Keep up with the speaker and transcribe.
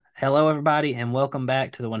Hello, everybody, and welcome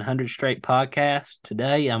back to the 100 Straight Podcast.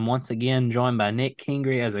 Today, I'm once again joined by Nick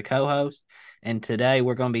Kingery as a co-host, and today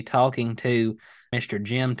we're going to be talking to Mr.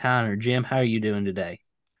 Jim Tyner. Jim, how are you doing today?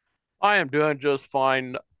 I am doing just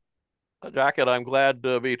fine, Jacket. I'm glad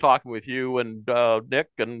to be talking with you and Nick,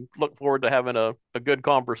 and look forward to having a good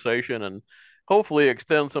conversation and hopefully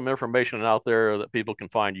extend some information out there that people can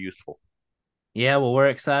find useful. Yeah, well, we're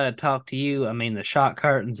excited to talk to you. I mean, the shot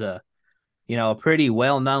curtain's a pretty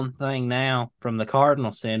well-known thing now from the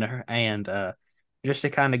Cardinal Center, and just to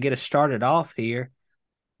kind of get us started off here,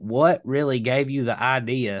 what really gave you the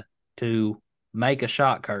idea to make a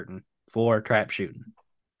shot curtain for trap shooting?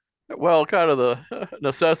 Well, kind of the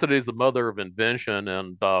necessity is the mother of invention,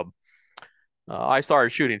 and I started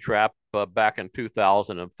shooting trap back in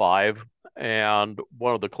 2005, and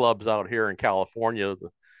one of the clubs out here in California,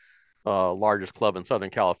 the largest club in Southern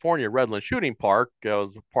California, Redland Shooting Park,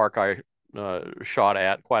 was a park I shot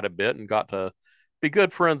at quite a bit and got to be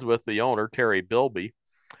good friends with the owner, Terry Bilby.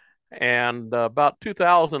 And about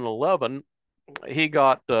 2011, he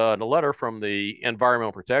got a letter from the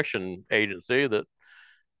Environmental Protection Agency that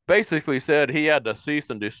basically said he had to cease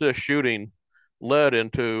and desist shooting lead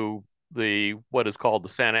into the what is called the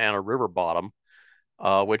Santa Ana River bottom,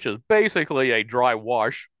 which is basically a dry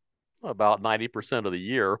wash about 90% of the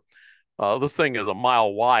year. This thing is a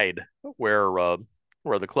mile wide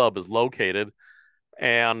where the club is located,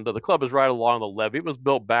 and the club is right along the levee. It was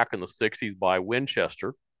built back in the '60s by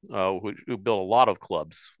Winchester, who built a lot of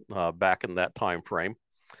clubs back in that time frame.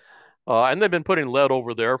 And they've been putting lead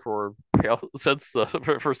over there for since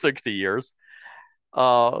for 60 years.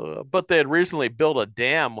 But they had recently built a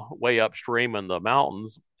dam way upstream in the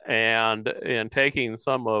mountains, and in taking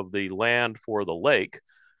some of the land for the lake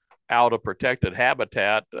out of protected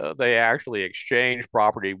habitat, they actually exchanged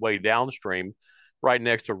property way downstream, right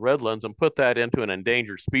next to Redlands, and put that into an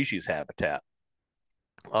endangered species habitat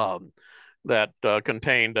um, that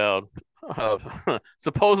contained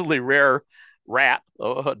supposedly rare rat,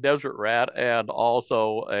 a desert rat, and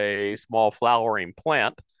also a small flowering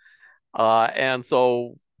plant. And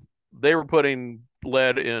so they were putting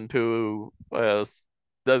lead into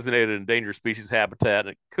designated endangered species habitat, and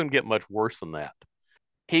it couldn't get much worse than that.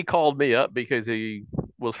 He called me up because he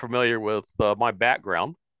was familiar with my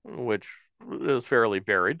background, which is fairly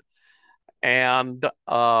varied, and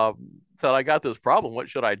said, "I got this problem. What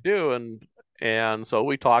should I do?" And so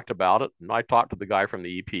we talked about it, and I talked to the guy from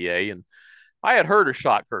the EPA, and I had heard of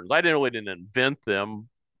shot curtains. I didn't invent them.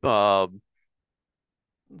 Uh,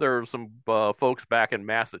 there were some folks back in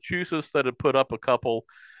Massachusetts that had put up a couple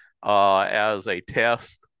as a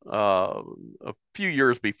test a few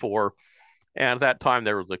years before. And at that time,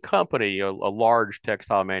 there was a company, a large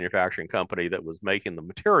textile manufacturing company, that was making the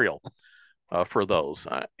material for those.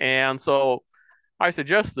 And so I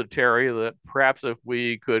suggested to Terry that perhaps if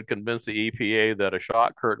we could convince the EPA that a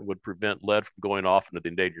shot curtain would prevent lead from going off into the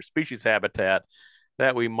endangered species habitat,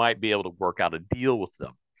 that we might be able to work out a deal with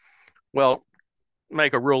them. Well,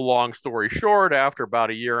 make a real long story short, after about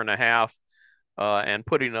a year and a half and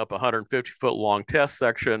putting up a 150-foot long test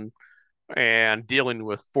section and dealing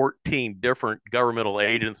with 14 different governmental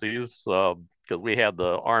agencies, because we had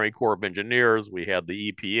the Army Corps of Engineers, we had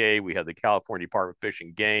the EPA, we had the California Department of Fish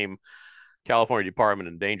and Game, California Department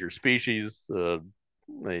of Endangered Species, the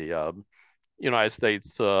United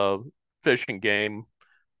States Fish and Game,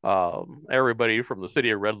 everybody from the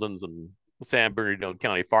city of Redlands and San Bernardino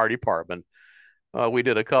County Fire Department. We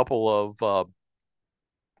did a couple of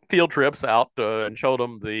field trips out and showed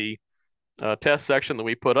them the test section that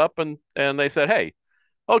we put up, and they said, "Hey,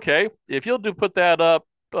 okay, if you'll do put that up,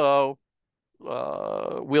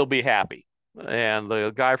 we'll be happy." And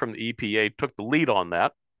the guy from the EPA took the lead on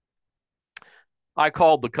that. I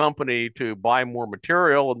called the company to buy more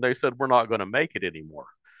material, and they said, "We're not going to make it anymore.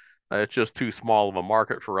 It's just too small of a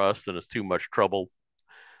market for us, and it's too much trouble."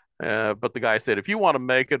 But the guy said, "If you want to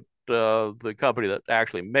make it, the company that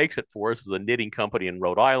actually makes it for us is a knitting company in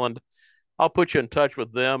Rhode Island. I'll put you in touch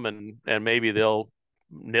with them, and maybe they'll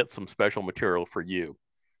knit some special material for you."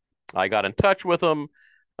 I got in touch with them.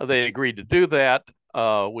 They agreed to do that.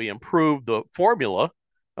 We improved the formula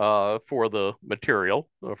for the material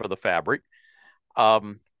for the fabric.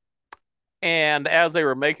 Um, and as they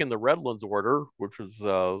were making the Redlands order, which was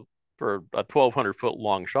for a 1,200-foot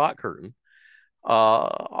long shot curtain,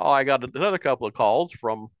 I got another couple of calls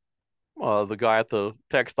from the guy at the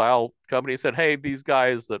textile company. He said, "Hey, these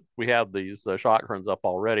guys that we have these shot curtains up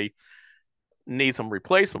already need some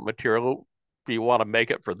replacement material. Do you want to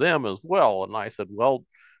make it for them as well?" And I said, "Well,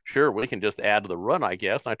 sure, we can just add to the run, I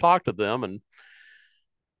guess." And I talked to them, and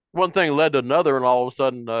one thing led to another, and all of a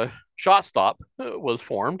sudden, Shot Stop was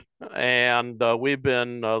formed, and we've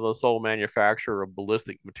been the sole manufacturer of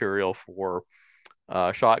ballistic material for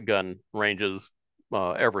shotgun ranges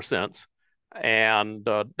ever since. And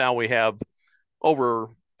now we have over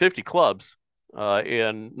 50 clubs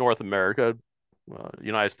in North America,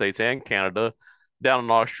 United States, and Canada, down in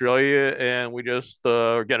Australia, and we just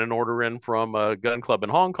are getting an order in from a gun club in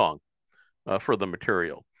Hong Kong for the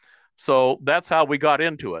material. So that's how we got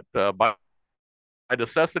into it by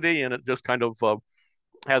necessity, and it just kind of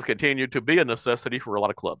has continued to be a necessity for a lot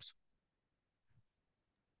of clubs.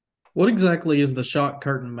 What exactly is the shot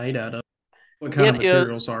curtain made out of? What kind of It is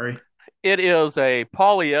material? Sorry. it is a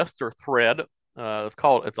polyester thread.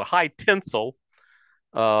 It's a high tensile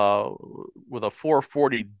uh, with a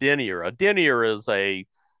 440 denier. A denier is a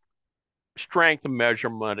strength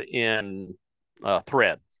measurement in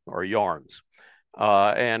thread or yarns,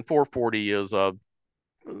 and 440 is a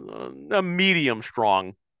medium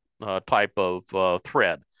strong type of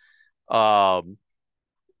thread. Um,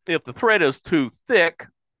 if the thread is too thick,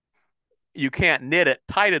 you can't knit it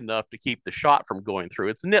tight enough to keep the shot from going through.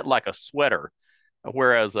 It's knit like a sweater,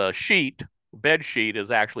 whereas a bed sheet,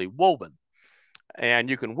 is actually woven, and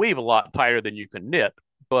you can weave a lot tighter than you can knit.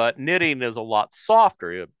 But knitting is a lot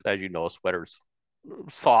softer, as you know. A sweater's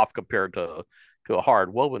soft compared to a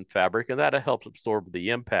hard woven fabric, and that helps absorb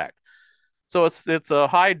the impact. So it's a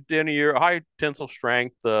high denier, high tensile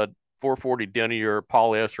strength, 440 denier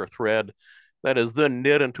polyester thread that is then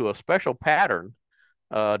knit into a special pattern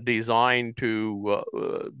designed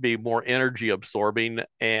to be more energy absorbing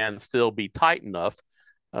and still be tight enough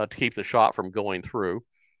to keep the shot from going through.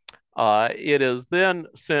 It is then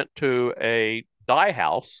sent to a dye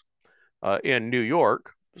house in New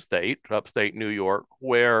York State, upstate New York,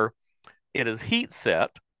 where it is heat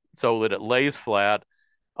set so that it lays flat.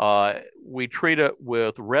 We treat it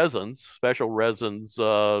with resins, special resins,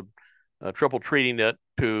 triple treating it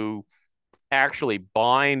to actually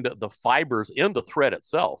bind the fibers in the thread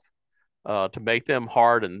itself to make them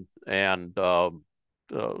hard and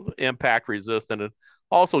impact resistant. It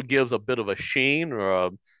also gives a bit of a sheen or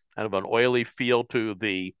kind of an oily feel to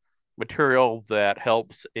the material that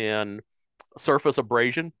helps in surface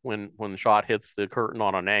abrasion when the shot hits the curtain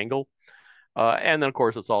on an angle. And then, of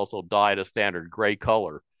course, it's also dyed a standard gray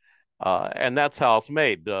color. And that's how it's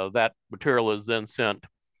made. That material is then sent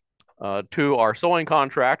to our sewing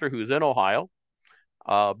contractor who's in Ohio,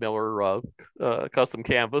 Miller Custom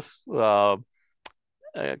Canvas,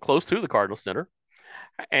 close to the Cardinal Center.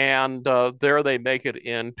 And there they make it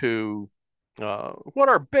into what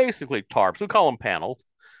are basically tarps. We call them panels,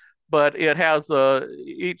 but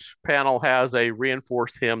each panel has a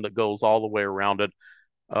reinforced hem that goes all the way around it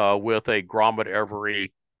with a grommet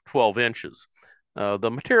every 12 inches.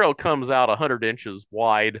 The material comes out 100 inches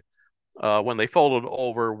wide. When they fold it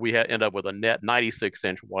over, we end up with a net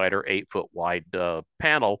 96-inch wide or 8-foot wide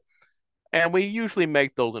panel. And we usually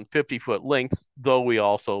make those in 50-foot lengths, though we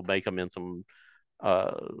also make them in some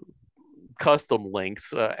uh, custom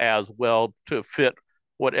lengths as well to fit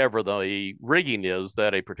whatever the rigging is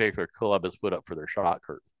that a particular club has put up for their shot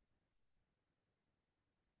curtain.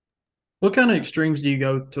 What kind of extremes do you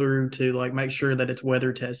go through to like make sure that it's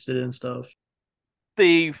weather tested and stuff?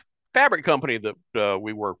 The fabric company that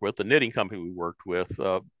we work with, the knitting company we worked with,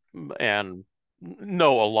 and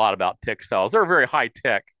know a lot about textiles. They're a very high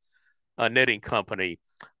tech knitting company.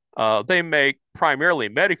 They make primarily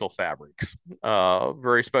medical fabrics,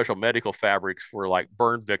 very special medical fabrics for like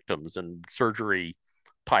burn victims and surgery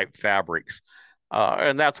type fabrics.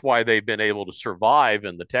 And that's why they've been able to survive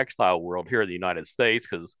in the textile world here in the United States,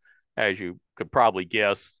 because as you could probably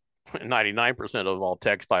guess, 99% of all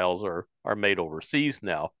textiles are made overseas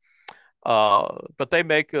now. But they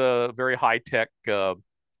make a very high tech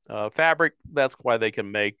fabric. That's why they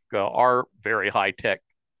can make our very high tech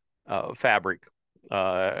fabric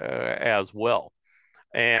as well.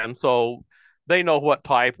 And so they know what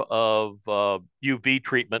type of UV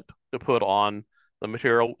treatment to put on the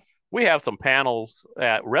material. We have some panels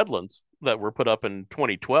at Redlands that were put up in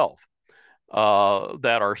 2012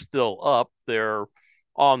 that are still up. They're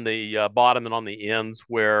on the bottom and on the ends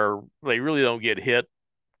where they really don't get hit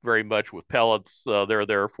very much with pellets. They're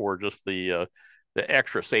there for just the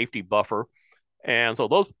extra safety buffer. And so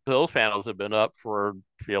those panels have been up for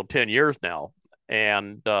 10 years now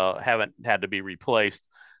and haven't had to be replaced.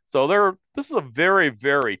 So this is a very,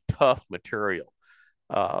 very tough material.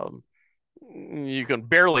 Um, you can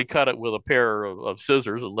barely cut it with a pair of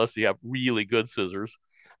scissors unless you have really good scissors.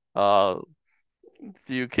 Uh,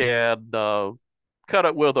 you can cut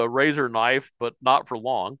it with a razor knife, but not for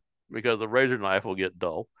long because the razor knife will get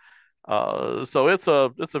dull. So it's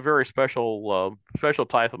a very special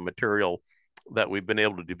type of material that we've been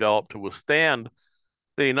able to develop to withstand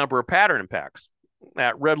the number of pattern impacts.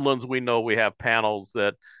 At Redlands, we know we have panels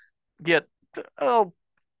that get oh,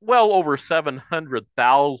 well over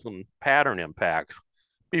 700,000 pattern impacts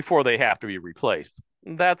before they have to be replaced.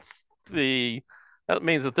 That's the that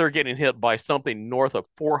means that they're getting hit by something north of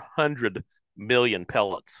 400 million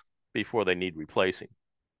pellets before they need replacing.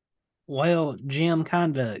 Well, Jim,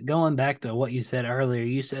 kind of going back to what you said earlier,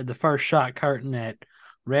 you said the first shot curtain at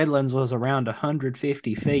Redlands was around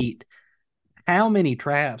 150 feet. How many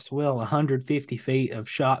traps will 150 feet of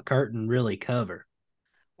shot curtain really cover?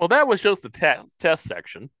 Well, that was just the test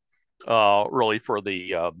section, really for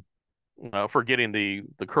getting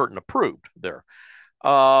the curtain approved there.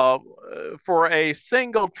 Uh, for a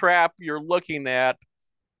single trap, you're looking at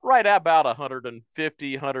right about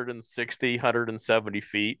 150, 160, 170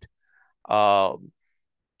 feet uh,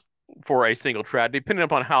 for a single trap, depending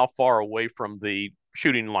upon how far away from the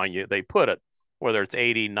shooting line they put it, whether it's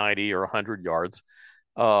 80, 90, or 100 yards.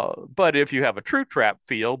 But if you have a true trap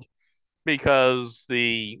field, because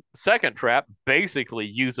the second trap basically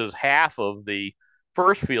uses half of the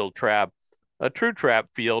first field trap, a true trap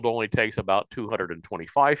field only takes about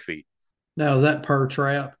 225 feet. Now, is that per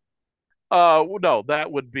trap? No,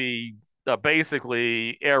 that would be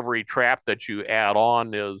basically every trap that you add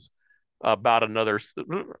on is about another,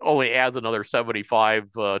 only adds another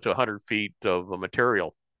 75 to 100 feet of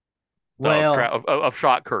material Well, of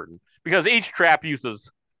shot curtain because each trap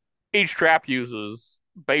uses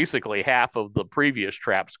basically half of the previous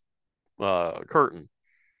trap's curtain.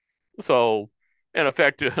 So, in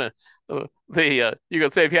effect, you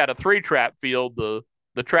could say if you had a three trap field,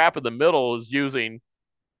 the trap in the middle is using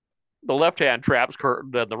the left hand trap's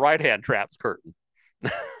curtain and the right hand trap's curtain.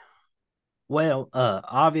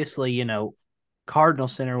 obviously, Cardinal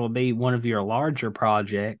Center will be one of your larger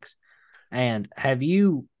projects. And have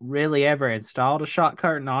you really ever installed a shot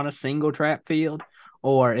curtain on a single trap field,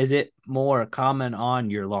 or is it more common on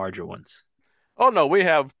your larger ones? Oh no, we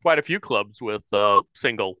have quite a few clubs with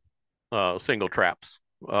single traps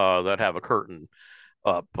that have a curtain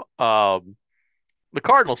up. The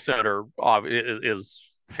Cardinal Center is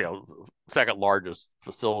second largest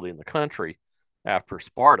facility in the country after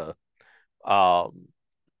Sparta. Um,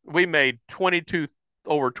 we made 22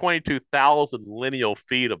 over 22,000 lineal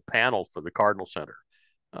feet of panels for the Cardinal Center,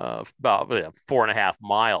 about 4.5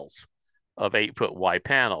 miles of 8 foot wide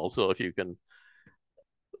panels. So if you can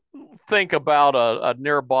think about a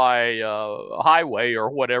nearby highway or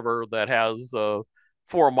whatever that has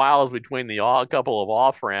 4 miles between the couple of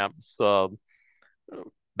off ramps,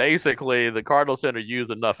 basically the Cardinal Center used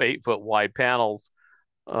enough 8 foot wide panels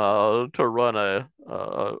to run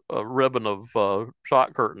a ribbon of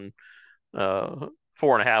shot curtain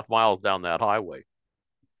 4.5 miles down that highway.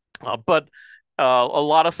 But a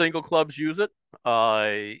lot of single clubs use it.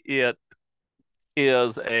 It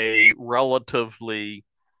is a relatively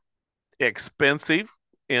expensive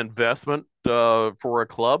investment for a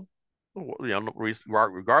club,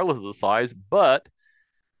 regardless of the size. But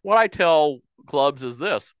what I tell clubs is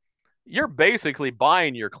this: you're basically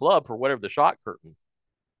buying your club for whatever the shot curtain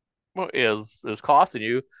is costing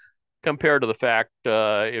you, compared to the fact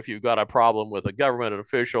if you've got a problem with a government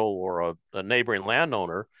official or a neighboring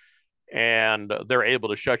landowner and they're able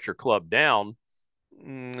to shut your club down,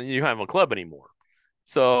 you don't have a club anymore.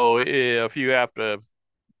 So if you have to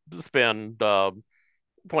spend $20,000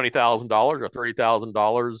 or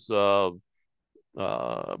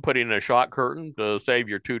 $30,000 putting in a shot curtain to save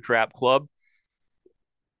your two trap club,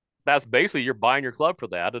 that's basically you're buying your club for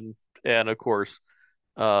that. And of course,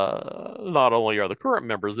 not only are the current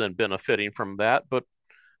members then benefiting from that, but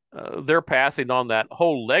they're passing on that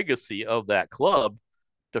whole legacy of that club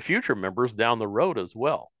to future members down the road as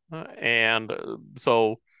well. And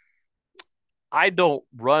so I don't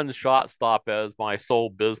run Shot Stop as my sole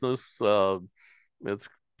business. It's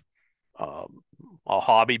a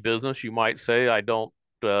hobby business, you might say. I don't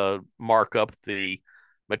mark up the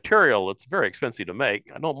material. It's very expensive to make.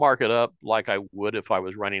 I don't mark it up like I would if I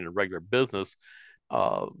was running a regular business.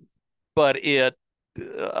 Uh, but it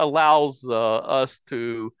allows us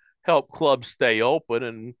to help clubs stay open,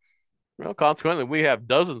 and consequently, we have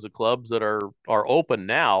dozens of clubs that are open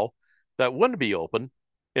now that wouldn't be open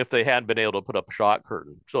if they hadn't been able to put up a shot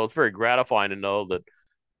curtain. So it's very gratifying to know that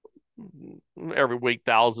every week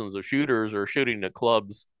thousands of shooters are shooting at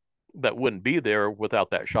clubs that wouldn't be there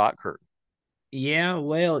without that shot curtain. Yeah,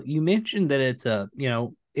 well, you mentioned that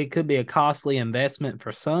it could be a costly investment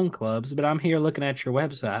for some clubs, but I'm here looking at your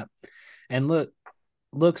website and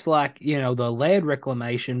looks like, the lead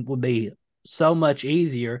reclamation would be so much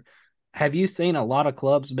easier have you seen a lot of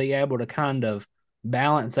clubs be able to kind of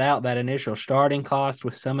balance out that initial starting cost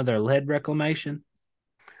with some of their lead reclamation?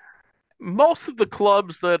 Most of the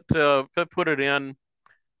clubs that have put it in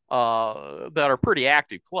that are pretty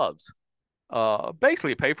active clubs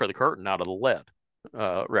basically pay for the curtain out of the lead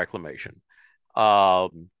reclamation.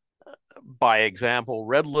 Um, by example,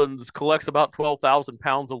 Redlands collects about 12,000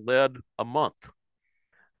 pounds of lead a month.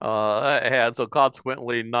 And so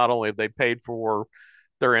consequently, not only have they paid for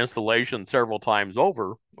their installation several times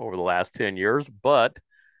over the last 10 years, but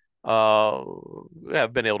uh,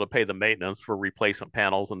 have been able to pay the maintenance for replacement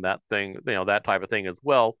panels and that thing, that type of thing as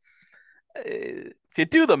well. If you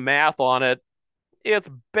do the math on it, it's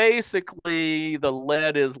basically the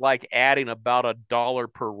lead is like adding about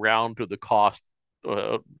 $1 per round to the cost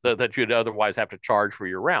that you'd otherwise have to charge for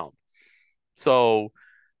your round. So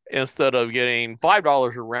instead of getting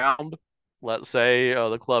 $5 a round, let's say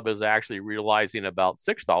the club is actually realizing about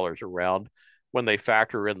 $6 a round when they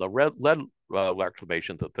factor in the lead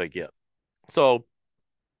reclamation that they get. So,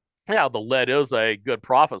 yeah, the lead is a good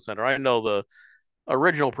profit center. I know the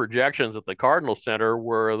original projections at the Cardinal Center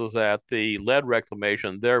were that the lead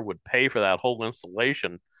reclamation there would pay for that whole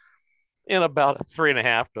installation in about a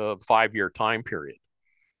 3.5 to 5 year time period.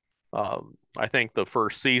 I think the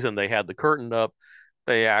first season they had the curtain up,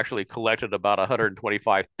 they actually collected about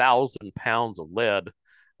 125,000 pounds of lead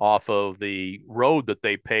off of the road that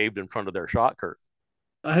they paved in front of their shot curtain.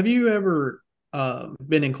 Have you ever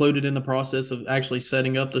been included in the process of actually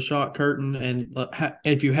setting up the shot curtain? And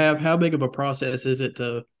if you have, how big of a process is it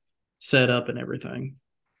to set up and everything?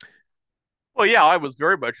 Well, yeah, I was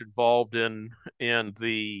very much involved in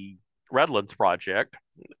the Redlands project,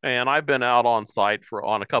 and I've been out on site for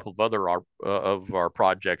on a couple of our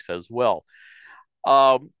projects as well.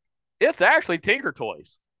 Um, it's actually Tinker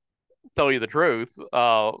Toys, to tell you the truth.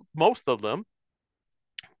 Most of them,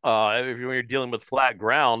 if you're dealing with flat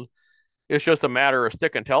ground, it's just a matter of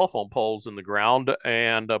sticking telephone poles in the ground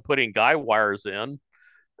and putting guy wires in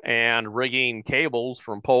and rigging cables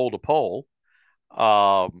from pole to pole,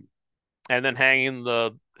 um, and then hanging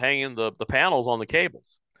the panels on the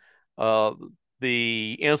cables. Uh,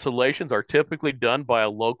 the installations are typically done by a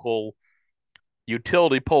local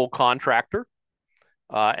utility pole contractor,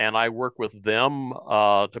 and I work with them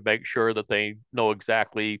to make sure that they know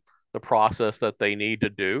exactly the process that they need to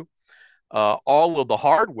do. All of the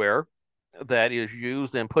hardware that is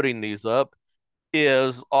used in putting these up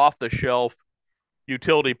is off the shelf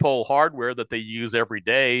utility pole hardware that they use every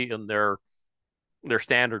day in their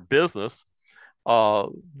standard business. Uh,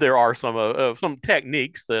 there are some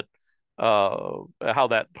techniques that how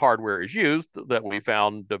that hardware is used that we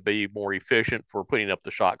found to be more efficient for putting up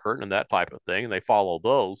the shot curtain and that type of thing, and they follow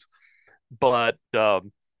those. But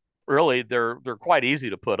really, they're quite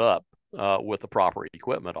easy to put up with the proper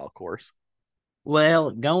equipment, of course.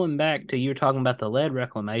 Well, going back to you talking about the lead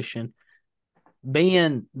reclamation,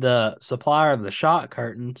 being the supplier of the shot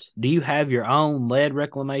curtains, do you have your own lead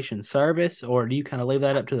reclamation service, or do you kind of leave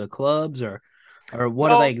that up to the clubs, or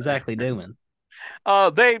what are they No, exactly doing?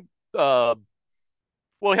 they uh,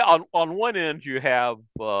 well, on one end you have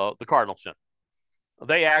the Cardinal Center.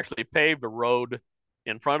 They actually paved a road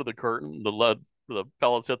in front of the curtain. The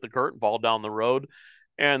pellets hit the curtain, fall down the road,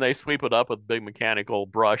 and they sweep it up with a big mechanical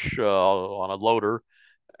brush on a loader.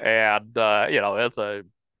 And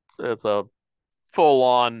it's a full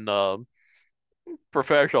on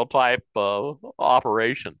professional type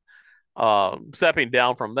operation. Stepping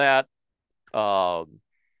down from that, uh,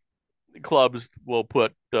 clubs will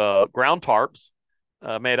put ground tarps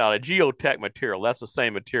made out of geotech material. That's the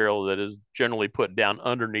same material that is generally put down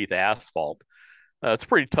underneath asphalt. It's a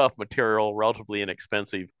pretty tough material, relatively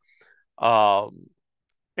inexpensive, um,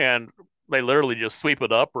 and they literally just sweep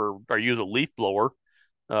it up or use a leaf blower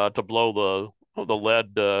to blow the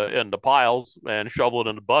lead into piles and shovel it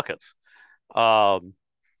into buckets. Um,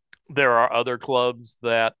 there are other clubs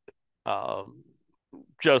that um,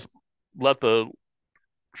 just let the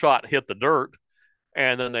shot hit the dirt,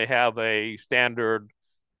 and then they have a standard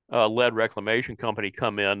lead reclamation company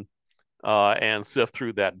come in and sift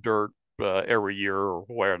through that dirt every year or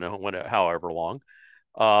however long,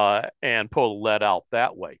 and pull the lead out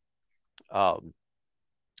that way. Um,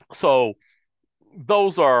 so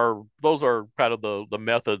those are kind of the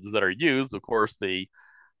methods that are used. Of course, the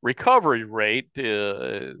recovery rate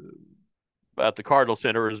at the Cardinal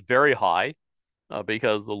Center is very high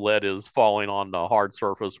because the lead is falling on the hard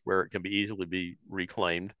surface where it can be easily be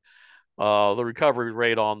reclaimed. The recovery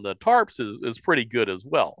rate on the tarps is pretty good as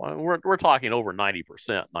well. I mean, we're talking over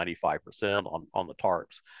 90%, 95% on the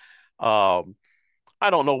tarps. Um, I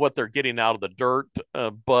don't know what they're getting out of the dirt,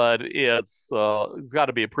 but it's got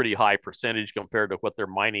to be a pretty high percentage compared to what they're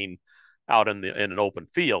mining out in an open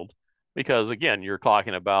field. Because again, you're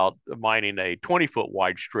talking about mining a 20-foot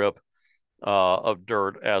wide strip of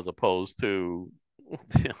dirt as opposed to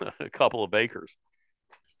a couple of acres.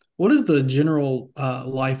 What is the general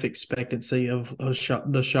life expectancy of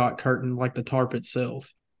the shot curtain, like the tarp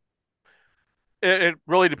itself? It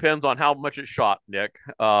really depends on how much it's shot, Nick.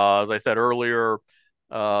 As I said earlier,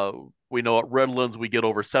 uh, we know at Redlands we get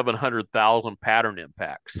over 700,000 pattern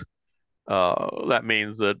impacts. That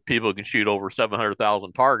means that people can shoot over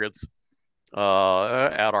 700,000 targets at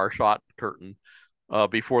our shot curtain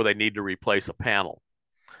before they need to replace a panel.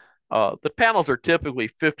 The panels are typically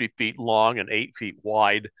 50 feet long and 8 feet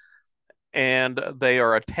wide, and they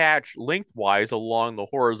are attached lengthwise along the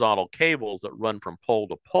horizontal cables that run from pole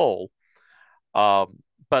to pole. Um,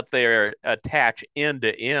 but they're attached end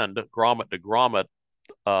to end, grommet to grommet,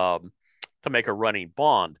 to make a running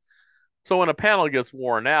bond. So when a panel gets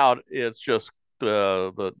worn out, it's just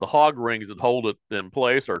the hog rings that hold it in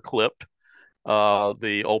place are clipped.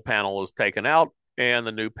 The old panel is taken out, and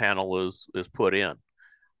the new panel is put in.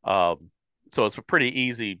 Um, so it's a pretty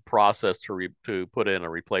easy process to put in a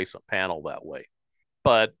replacement panel that way.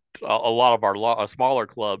 But a lot of our smaller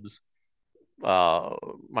clubs, uh,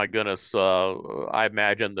 my goodness, I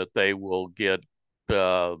imagine that they will get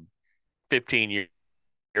uh, 15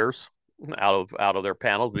 years out of their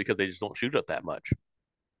panels because they just don't shoot it that much.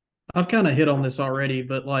 I've kind of hit on this already,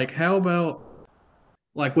 but like, how about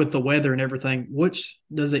like with the weather and everything? Which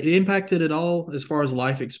does it impact it at all as far as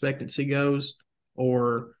life expectancy goes,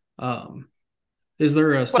 or is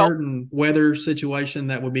there a Well, certain weather situation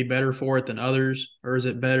that would be better for it than others, or is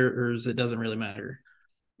it better, or is it doesn't really matter?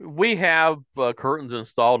 we have curtains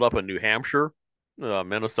installed up in New Hampshire,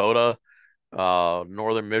 Minnesota,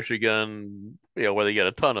 northern Michigan, where they get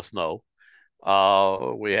a ton of snow.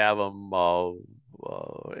 We have them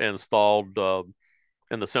installed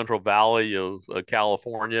in the Central Valley of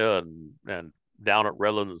California and down at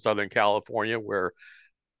Redlands in Southern California, where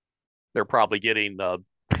they're probably getting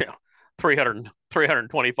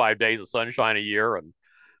 325 days of sunshine a year and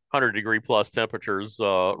 100-degree plus temperatures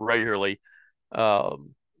regularly.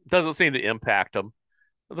 Um, doesn't seem to impact them.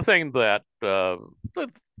 The thing that the,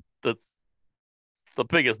 the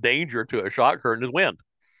biggest danger to a shot curtain is wind,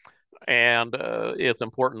 and it's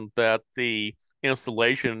important that the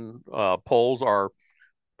installation poles are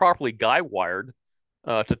properly guy wired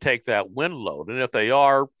to take that wind load. And if they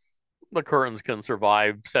are, the curtains can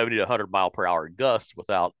survive 70 to 100 mile per hour gusts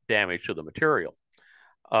without damage to the material.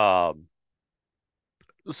 Um,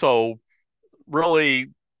 so,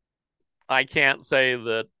 really, I can't say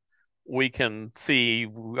that we can see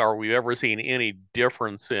or we've ever seen any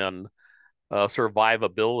difference in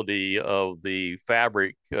survivability of the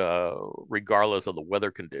fabric, regardless of the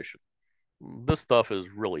weather condition. This stuff is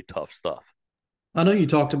really tough stuff. I know you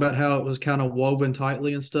talked about how it was kind of woven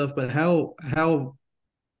tightly and stuff, but how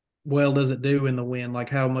well does it do in the wind? Like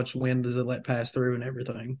how much wind does it let pass through and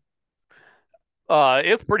everything?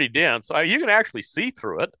 It's pretty dense. You can actually see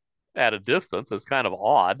through it at a distance. It's kind of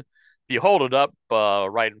odd. If you hold it up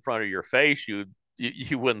right in front of your face, you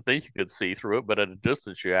wouldn't think you could see through it, but at a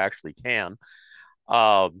distance you actually can.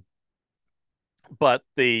 Um, but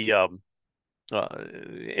the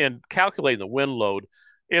in calculating the wind load,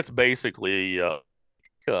 it's basically it's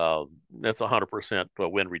 100%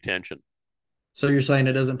 wind retention. So you're saying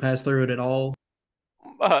it doesn't pass through it at all?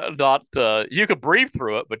 Not you could breathe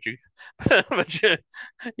through it, but you but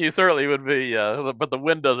you certainly would be. But the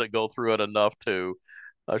wind doesn't go through it enough to,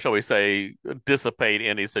 shall we say, dissipate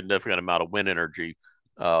any significant amount of wind energy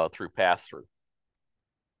through pass through.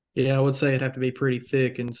 Yeah, I would say it'd have to be pretty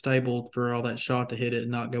thick and stable for all that shot to hit it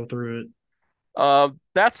and not go through it.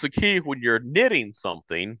 That's the key when you're knitting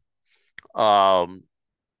something. Um,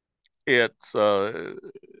 it's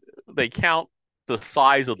they count the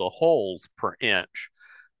size of the holes per inch.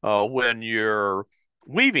 When you're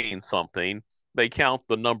weaving something, they count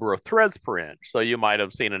the number of threads per inch. So you might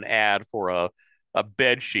have seen an ad for a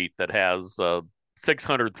bed sheet that has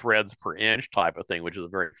 600 threads per inch type of thing, which is a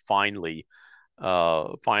very finely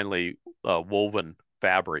woven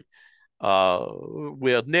fabric.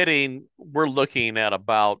 With knitting, we're looking at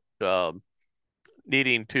about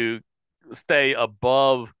needing to stay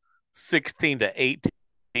above 16 to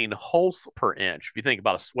 18 holes per inch. If you think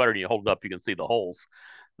about a sweater and you hold it up, you can see the holes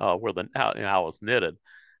where how it's knitted,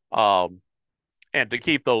 um, and to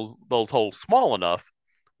keep those holes small enough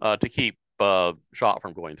to keep shot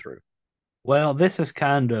from going through. Well, this is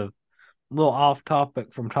kind of a little off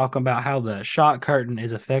topic from talking about how the shot curtain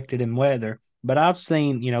is affected in weather, but I've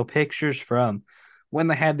seen, pictures from when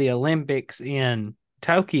they had the Olympics in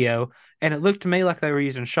Tokyo, and it looked to me like they were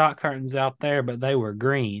using shot curtains out there, but they were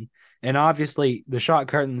green. And obviously, the shot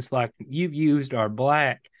curtains like you've used are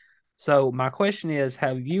black. So my question is,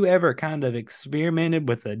 have you ever kind of experimented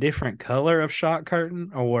with a different color of shot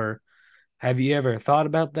curtain, or have you ever thought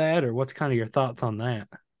about that, or what's kind of your thoughts on that?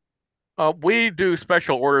 We do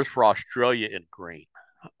special orders for Australia in green.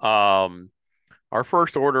 Um, our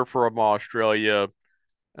first order from Australia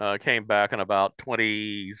came back in about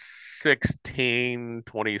 2016,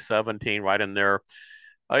 2017, right in there.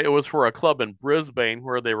 It was for a club in Brisbane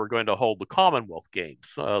where they were going to hold the Commonwealth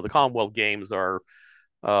Games. The Commonwealth Games are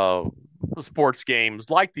uh, sports games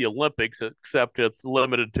like the Olympics, except it's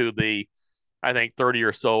limited to the, I think, 30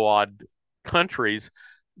 or so odd countries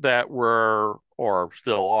that were or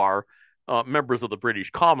still are members of the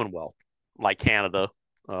British Commonwealth, like Canada,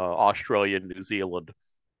 Australia, New Zealand,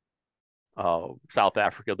 South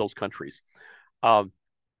Africa, those countries. Um,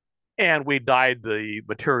 and we dyed the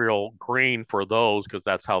material green for those because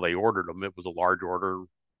that's how they ordered them. It was a large order,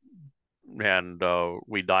 and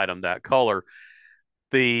we dyed them that color.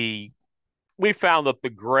 The We found that the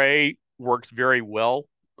gray works very well.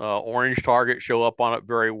 Orange targets show up on it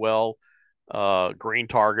very well. Green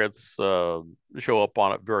targets show up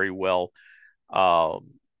on it very well.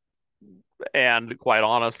 Um, and quite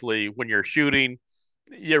honestly, when you're shooting,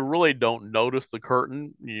 you really don't notice the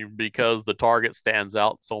curtain because the target stands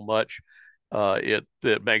out so much.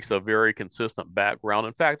 It makes a very consistent background.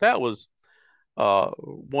 In fact, that was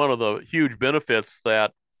one of the huge benefits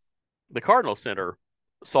that the Cardinal Center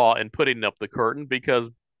saw in putting up the curtain because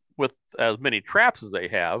with as many traps as they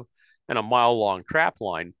have and a mile long trap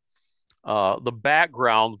line, the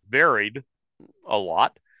background varied a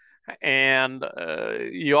lot. And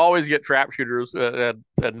you always get trap shooters, and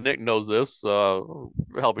Nick knows this,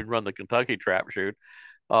 helping run the Kentucky trap shoot.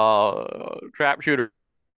 Trap shooters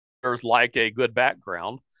like a good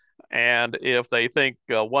background. And if they think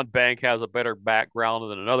one bank has a better background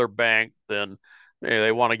than another bank, then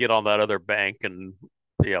they want to get on that other bank, and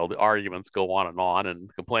the arguments go on,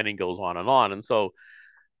 and complaining goes on and on. And so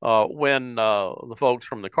when the folks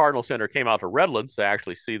from the Cardinal Center came out to Redlands to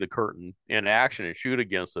actually see the curtain in action and shoot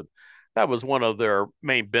against it, that was one of their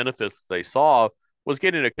main benefits they saw was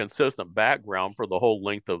getting a consistent background for the whole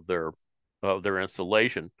length of their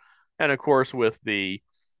installation. And of course, with the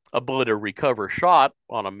ability to recover shot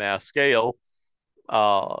on a mass scale,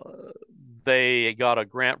 uh, they got a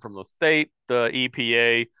grant from the state,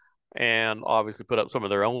 EPA, and obviously put up some of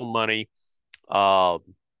their own money. Uh,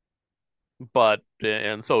 but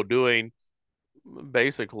in so doing,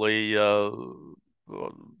 basically,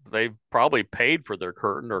 they've probably paid for their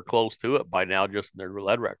curtain or close to it by now just in their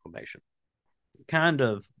lead reclamation. Kind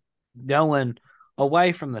of going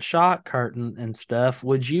away from the shot curtain and stuff,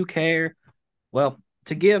 would you care? Well,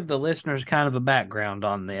 to give the listeners kind of a background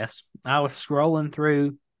on this, I was scrolling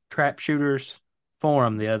through Trap Shooters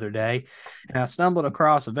forum the other day, and I stumbled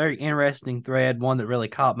across a very interesting thread, one that really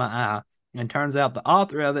caught my eye. And turns out the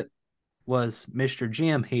author of it was Mr.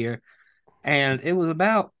 Jim here, and it was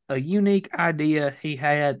about a unique idea he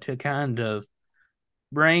had to kind of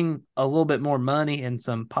bring a little bit more money and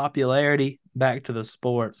some popularity back to the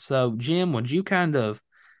sport. So, Jim, would you kind of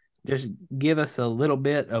just give us a little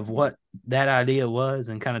bit of what that idea was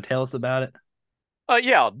and kind of tell us about it?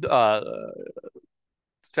 Yeah,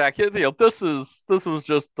 Jack. This was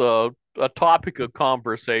just a topic of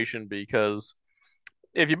conversation because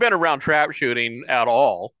if you've been around trap shooting at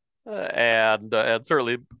all, and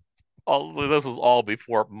certainly this was all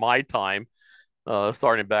before my time,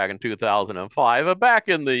 starting back in 2005, back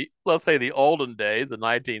in the, let's say, the olden days, the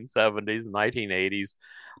 1970s and 1980s,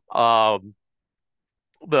 um,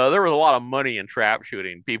 there was a lot of money in trap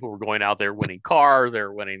shooting. People were going out there winning cars, they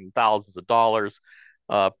were winning thousands of dollars.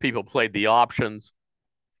 People played the options.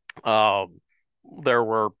 Um, there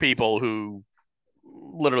were people who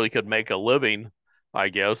literally could make a living, I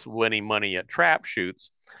guess, winning money at trap shoots.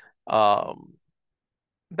 Um,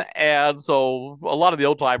 and so a lot of the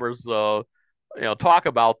old timers, talk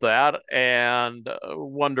about that and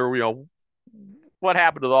wonder, what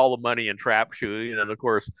happened to all the money in trap shooting. And of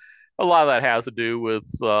course, a lot of that has to do with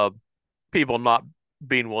people not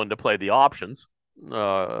being willing to play the options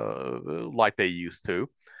like they used to.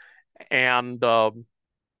 And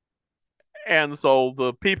and so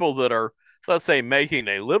the people that are, let's say, making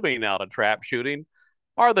a living out of trap shooting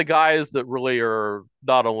are the guys that really are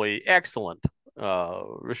not only excellent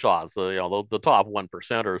shots, the top one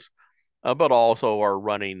percenters, but also are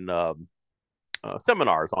running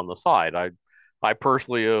seminars on the side. I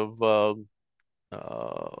personally have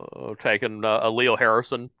taken a Leo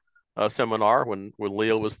Harrison seminar when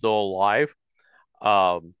Leo was still alive.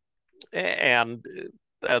 Um, and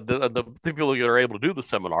the people that are able to do the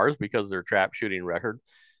seminars because of their trap shooting record,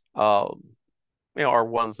 um, are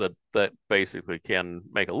ones that basically can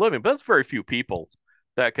make a living. But it's very few people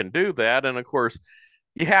that can do that. And of course,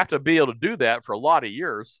 you have to be able to do that for a lot of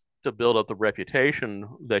years to build up the reputation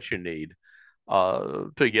that you need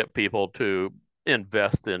to get people to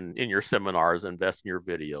invest in your seminars, invest in your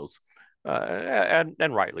videos,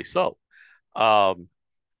 and rightly so. Um,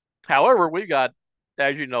 However, we got,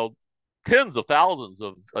 as you know, tens of thousands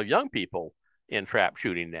of young people in trap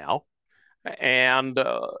shooting now, and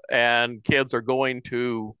kids are going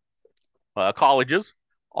to colleges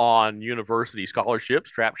on university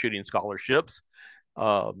scholarships, trap shooting scholarships.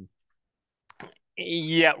 Um,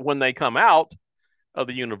 Yet when they come out of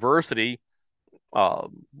the university,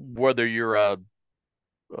 whether you're a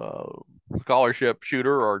scholarship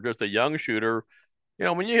shooter or just a young shooter,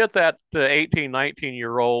 when you hit that 18,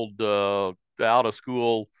 19-year-old out of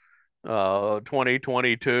school,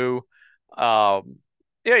 2022,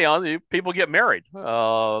 yeah, people get married.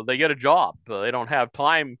 They get a job. They don't have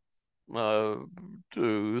time uh,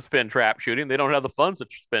 to spend trap shooting. They don't have the funds to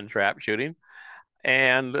spend trap shooting,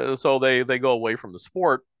 and so they go away from the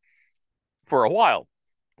sport for a while,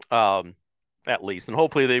 um, at least, and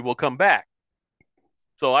hopefully they will come back.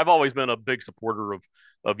 So I've always been a big supporter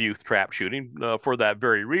of youth trap shooting for that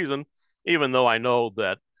very reason, even though I know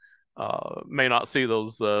that may not see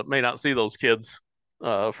those kids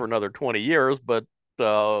for another 20 years, but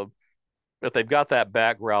uh, if they've got that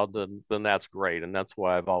background, then that's great, and that's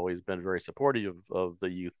why I've always been very supportive of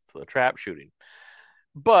the youth trap shooting.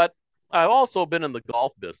 But I've also been in the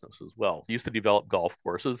golf business as well. Used to develop golf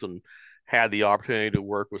courses and had the opportunity to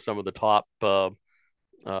work with some of the top uh,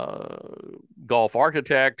 golf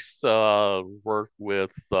architects, work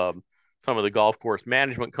with some of the golf course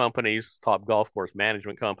management companies, top golf course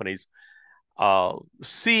management companies,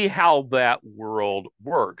 see how that world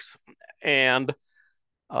works and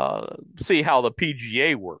see how the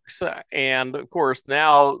PGA works. And of course,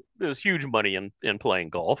 now there's huge money in playing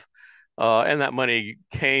golf. And that money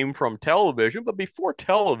came from television. But before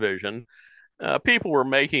television, people were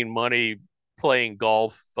making money playing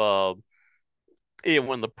golf even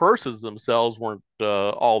when the purses themselves weren't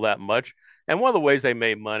all that much. And one of the ways they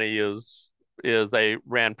made money is they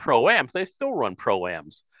ran pro-ams. They still run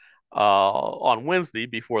pro-ams on Wednesday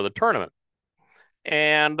before the tournament.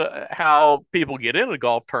 And how people get into the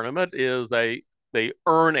golf tournament is they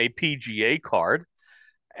earn a PGA card,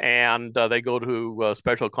 and they go to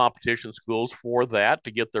special competition schools for that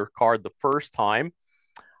to get their card the first time.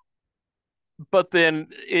 But then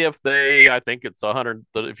if they, I think it's 100,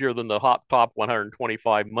 if you're in the top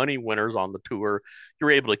 125 money winners on the tour,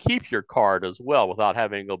 you're able to keep your card as well without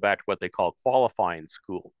having to go back to what they call qualifying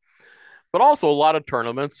school. But also a lot of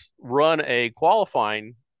tournaments run a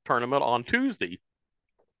qualifying tournament on Tuesday,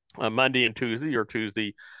 Monday and Tuesday, or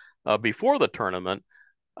Tuesday before the tournament,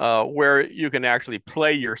 where you can actually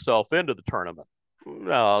play yourself into the tournament.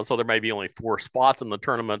 So there may be only 4 spots in the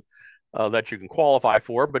tournament that you can qualify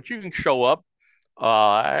for, but you can show up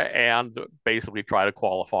and basically try to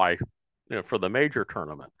qualify for the major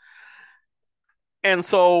tournament. And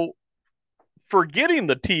so forgetting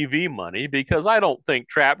the TV money, because I don't think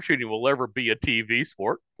trap shooting will ever be a TV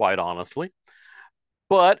sport, quite honestly,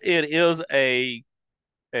 but it is a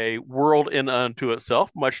world in unto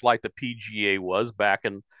itself, much like the PGA was back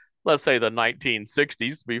in, let's say, the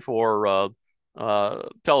 1960s before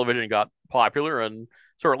television got popular, and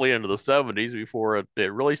certainly into the 70s before it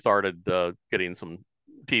really started getting some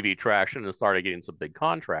TV traction and started getting some big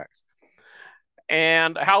contracts.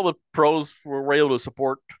 And how the pros were able to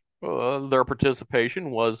support their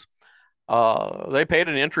participation was they paid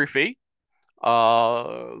an entry fee.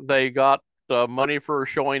 They got money for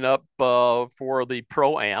showing up for the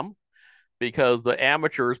pro-am, because the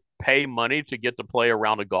amateurs pay money to get to play a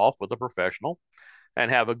round of golf with a professional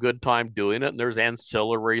and have a good time doing it. And there's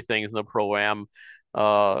ancillary things in the pro-am,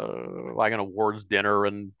 like an awards dinner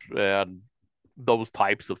and those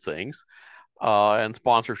types of things, and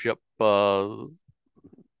sponsorship. I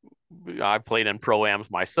played in pro-ams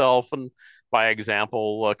myself, and by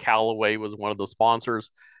example, Callaway was one of the sponsors.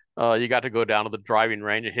 You got to go down to the driving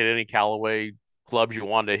range and hit any Callaway clubs you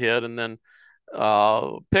wanted to hit, and then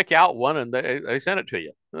pick out one, and they send it to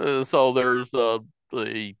you. So there's the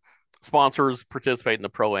sponsors participate in the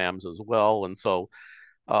pro-ams as well. And so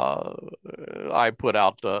uh, I put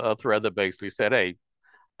out a thread that basically said, hey,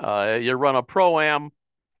 you run a pro-am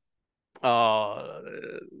uh,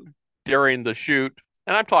 during the shoot,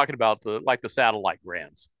 and I'm talking about the satellite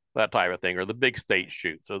grands, that type of thing, or the big state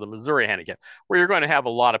shoots, or the Missouri handicap, where you're going to have a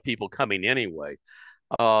lot of people coming anyway.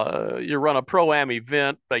 You run a pro-am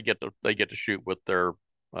event, they get to shoot with their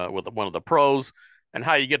with one of the pros. And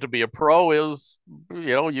how you get to be a pro is,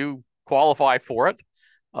 you qualify for it.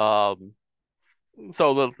 Um,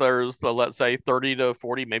 so that there's let's say 30 to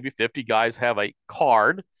 40, maybe 50 guys have a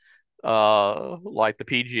card like the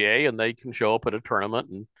PGA, and they can show up at a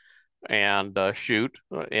tournament and shoot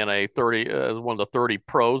in a 30 as one of the 30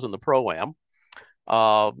 pros in the pro-am.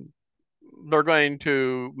 Um, they're going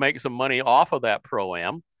to make some money off of that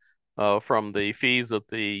pro-am from the fees that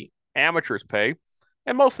the amateurs pay.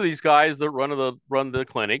 And most of these guys that run the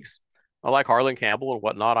clinics, like Harlan Campbell and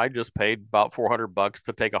whatnot, I just paid about $400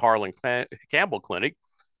 to take a Campbell clinic,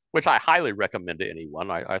 which I highly recommend to anyone.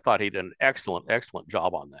 I thought he did an excellent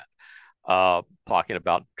job on that, talking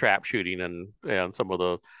about trap shooting and some of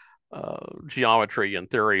the geometry and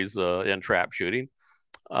theories in trap shooting.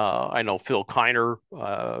 I know Phil Tyner,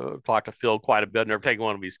 talked to Phil quite a bit. Never taken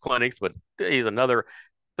one of these clinics, but he's another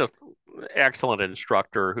just excellent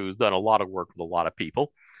instructor who's done a lot of work with a lot of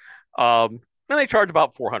people. And they charge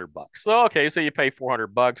about $400. So okay, so you pay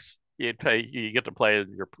 $400, you get to play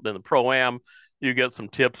in the pro-am, you get some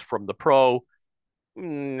tips from the pro,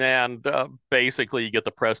 and basically you get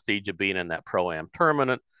the prestige of being in that pro-am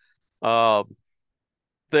tournament. Uh,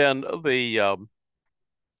 then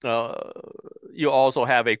uh, you also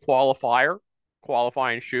have a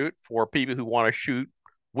qualifying shoot for people who want to shoot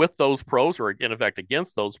with those pros or in effect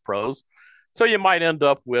against those pros. So you might end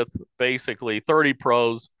up with basically 30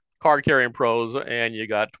 pros, card carrying pros, and you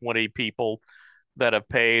got 20 people that have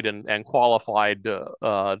paid and qualified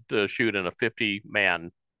to shoot in a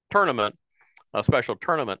 50-man tournament, a special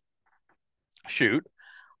tournament shoot.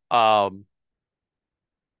 Um,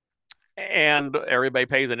 and everybody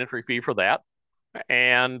pays an entry fee for that.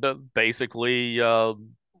 And basically, uh,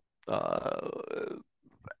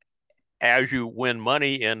 as you win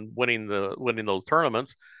money in winning those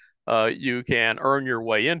tournaments, you can earn your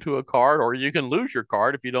way into a card, or you can lose your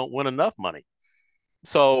card if you don't win enough money.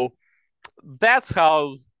 So that's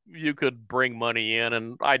how you could bring money in.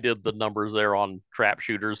 And I did the numbers there on trap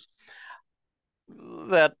shooters.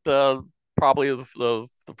 That probably the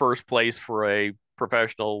first place for a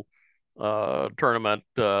professional tournament,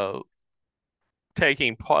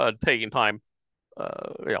 taking time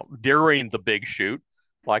during the big shoot,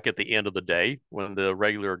 like at the end of the day when the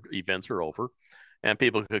regular events are over, and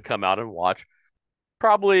people could come out and watch.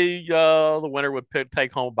 Probably the winner would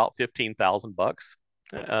take home about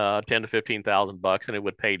 $15,000, 10 to 15,000 bucks, and it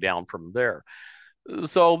would pay down from there.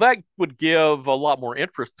 So that would give a lot more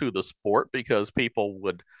interest to the sport because people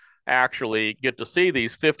would actually get to see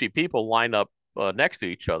these 50 people line up next to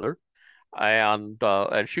each other and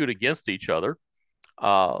shoot against each other.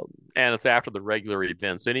 Uh, and it's after the regular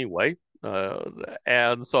events anyway. Uh,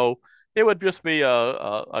 and so it would just be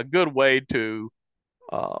a good way to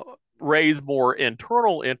uh, raise more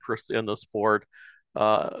internal interest in the sport,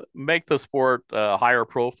 make the sport a higher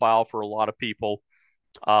profile for a lot of people.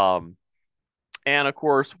 Um, and of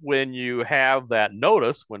course, when you have that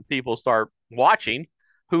notice, when people start watching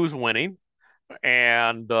who's winning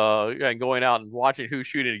and going out and watching who's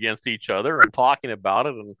shooting against each other and talking about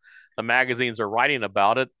it, and the magazines are writing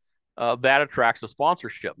about it, that attracts the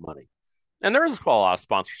sponsorship money. And there is a lot of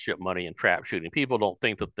sponsorship money in trap shooting. People don't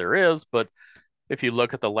think that there is, but if you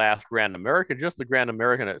look at the last Grand American, just the Grand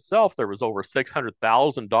American itself, there was over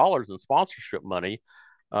 $600,000 in sponsorship money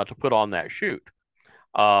to put on that shoot.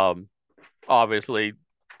 Um, Obviously,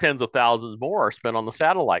 tens of thousands more are spent on the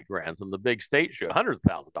satellite grants and the big state shoot. $100,000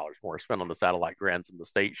 more are spent on the satellite grants and the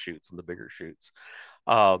state shoots and the bigger shoots.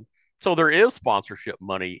 Uh, so there is sponsorship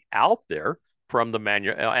money out there from the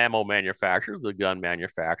ammo manufacturers, the gun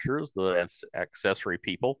manufacturers, the accessory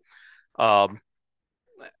people, um,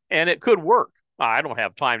 and it could work. I don't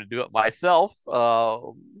have time to do it myself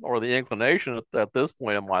or the inclination at this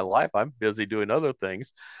point in my life. I'm busy doing other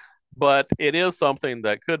things, but it is something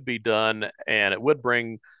that could be done, and it would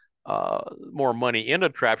bring more money into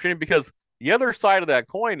trap shooting. Because the other side of that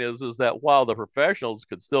coin is that while the professionals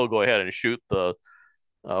could still go ahead and shoot the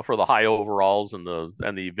for the high overalls and the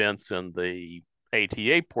events and the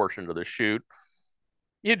ATA portion of the shoot,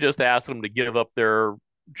 you just ask them to give up their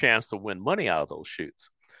chance to win money out of those shoots.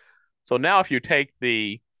 So now, if you take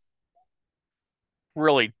the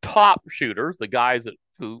really top shooters, the guys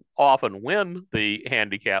who often win the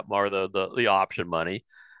handicap or the option money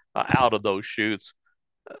out of those shoots,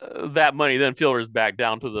 that money then filters back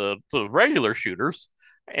down to the regular shooters,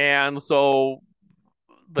 and so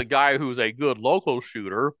the guy who's a good local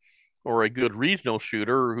shooter or a good regional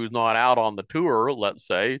shooter who's not out on the tour, let's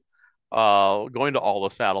say, going to all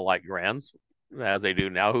the satellite grands as they do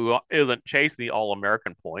now, who isn't chasing the All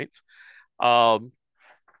American points, um,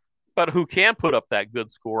 but who can put up that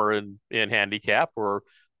good score in handicap or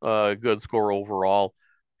good score overall,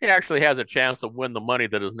 he actually has a chance to win the money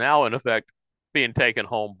that is now in effect being taken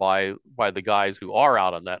home by the guys who are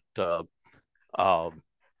out on that. Um,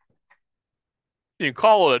 you can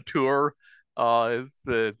call it a tour.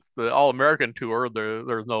 It's the All American tour.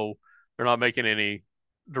 They're not making any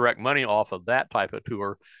direct money off of that type of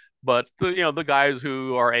tour. But the guys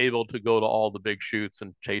who are able to go to all the big shoots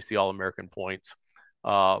and chase the All American points,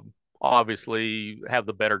 obviously have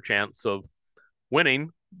the better chance of winning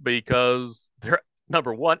because they're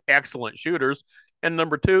number one, excellent shooters, and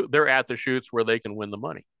number two, they're at the shoots where they can win the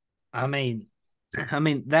money. I mean,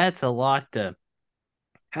 that's a lot to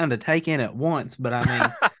kind of take in at once, but I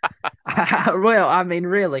mean, well, I mean,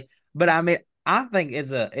 really, but I mean, I think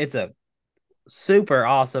it's a super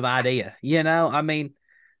awesome idea. I mean,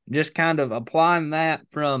 just kind of applying that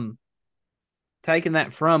from taking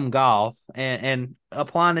that from golf and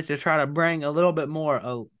applying it to try to bring a little bit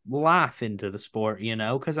more life into the sport.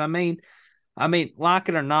 Because I mean, like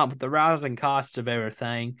it or not, with the rising costs of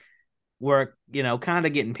everything, we're kind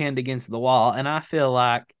of getting pinned against the wall, and I feel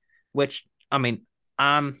like, which I mean,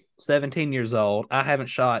 I'm 17 years old. I haven't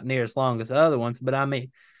shot near as long as the other ones, but I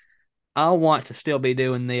mean, I want to still be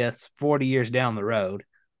doing this 40 years down the road.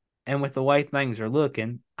 And with the way things are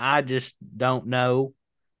looking, I just don't know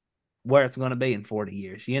where it's going to be in 40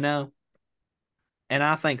 years. And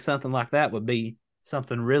I think something like that would be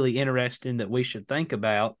something really interesting that we should think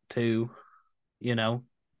about to, you know,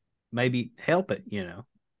 maybe help it.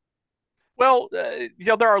 Well,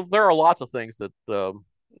 there are lots of things that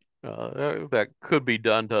could be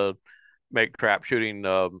done to make trap shooting,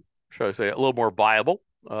 shall I say, a little more viable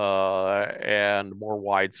and more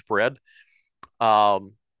widespread.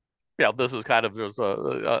 Um, yeah, this is kind of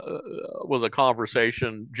was a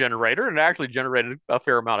conversation generator, and actually generated a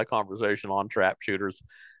fair amount of conversation on trap shooters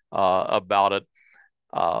about it.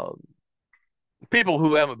 Uh, People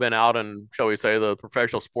who haven't been out in, shall we say, the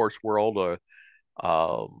professional sports world,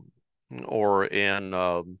 um, or in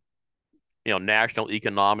national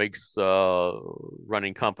economics,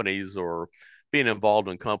 running companies or being involved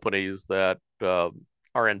in companies that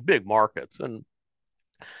are in big markets, and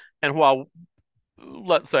while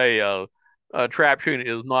let's say trap shooting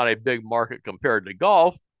is not a big market compared to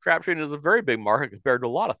golf, trap shooting is a very big market compared to a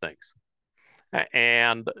lot of things.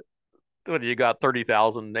 And when you got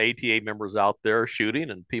 30,000 ATA members out there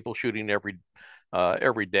shooting, and people shooting every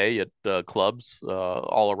day at clubs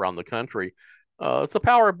all around the country, it's the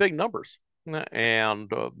power of big numbers.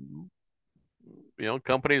 And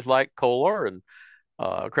companies like Kohler and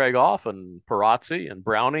Craig Off and Perazzi and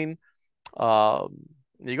Browning. Um,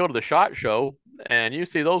 you go to the SHOT Show and you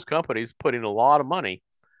see those companies putting a lot of money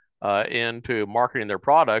into marketing their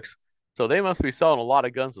products. So they must be selling a lot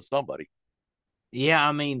of guns to somebody. Yeah,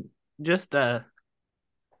 I mean, just uh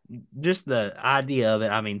just the idea of it,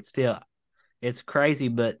 I mean, still it's crazy,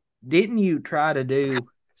 but didn't you try to do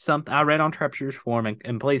something? I read on Trap Shooters Forum,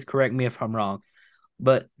 and please correct me if I'm wrong,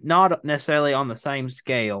 but not necessarily on the same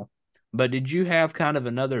scale. But did you have kind of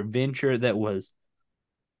another venture that was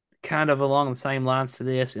kind of along the same lines to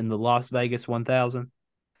this in the Las Vegas 1000?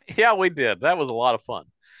 Yeah, we did. That was a lot of fun.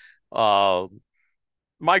 Uh,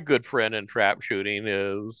 my good friend in trap shooting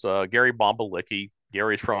is Gary Bombalicki.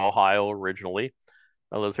 Gary's from Ohio originally.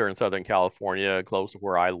 Lives here in Southern California, close to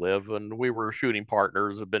where I live, and we were shooting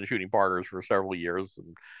partners. Have been shooting partners for several years.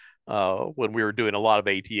 And when we were doing a lot of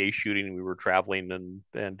ATA shooting, we were traveling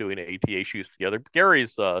and doing ATA shoots together.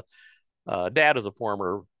 Gary's dad is a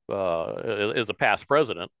former is a past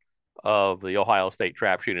president of the Ohio State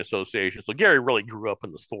Trap Shooting Association. So Gary really grew up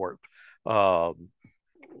in the sport um,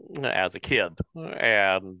 as a kid,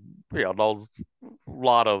 and knows a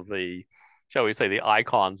lot of the, shall we say, the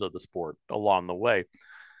icons of the sport along the way.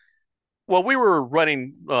 Well, we were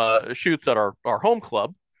running shoots at our home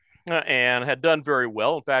club and had done very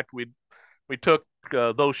well. In fact, we took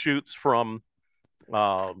those shoots from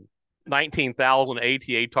 19,000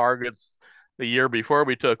 ATA targets the year before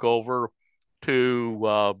we took over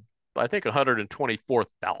to I think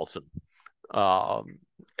 124,000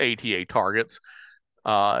 ATA targets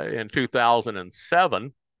in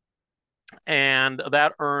 2007, and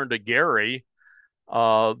that earned a Gary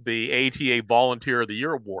the ATA Volunteer of the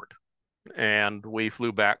Year award. And we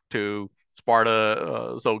flew back to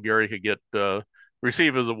Sparta so Gary could get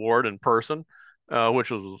receive his award in person,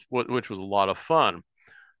 which was a lot of fun.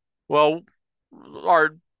 Well,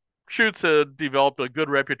 our shoots had developed a good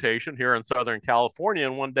reputation here in Southern California,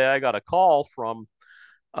 and one day I got a call from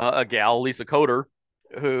a gal, Lisa Coder,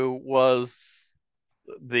 who was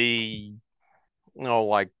the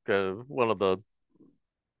like one of the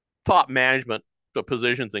top management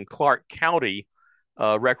positions in Clark County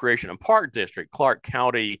Recreation and Park District. Clark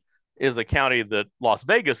County is the county that Las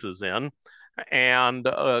Vegas is in, and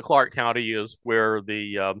Clark County is where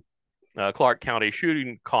the Clark County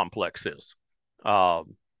Shooting Complex is.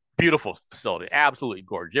 Um, Beautiful facility, absolutely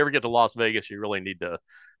gorgeous. You ever get to Las Vegas, you really need to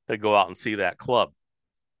go out and see that club.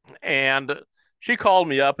 And she called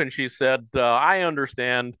me up and she said, "I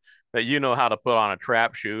understand that you know how to put on a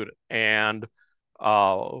trap shoot, and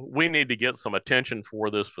we need to get some attention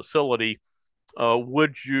for this facility.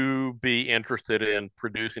 Would you be interested in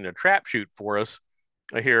producing a trap shoot for us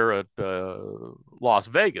here at Las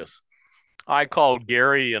Vegas?" I called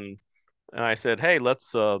Gary and I said, "Hey,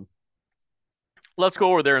 let's go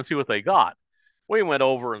over there and see what they got." We went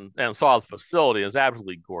over and saw the facility. It's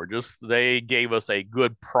absolutely gorgeous. They gave us a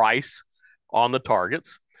good price on the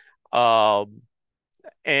targets. Um,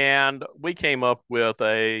 and we came up with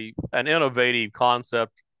an innovative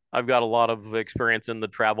concept. I've got a lot of experience in the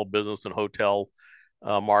travel business and hotel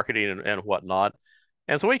marketing and whatnot.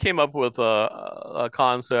 And so we came up with a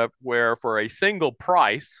concept where for a single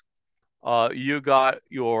price, you got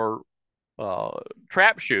your uh,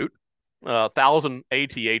 trap shoot, 1,000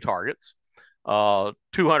 ATA targets,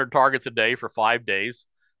 200 targets a day for 5 days,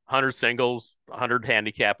 100 singles, 100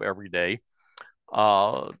 handicap every day,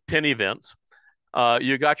 10 events.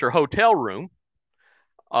 You got your hotel room.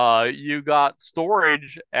 You got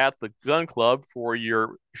storage at the gun club for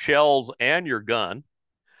your shells and your gun,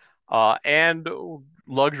 and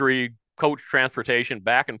luxury coach transportation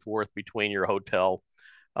back and forth between your hotel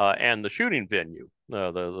and the shooting venue,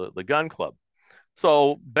 the gun club.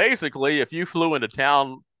 So basically, if you flew into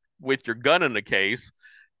town with your gun in the case,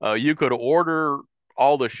 you could order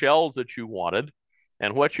all the shells that you wanted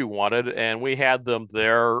and what you wanted, and we had them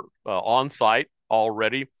there on site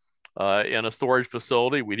already in a storage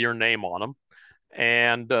facility with your name on them,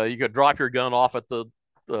 and you could drop your gun off at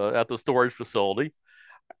the storage facility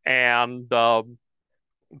and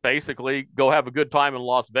basically go have a good time in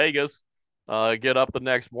Las Vegas. Get up the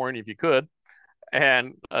next morning if you could,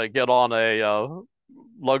 and get on a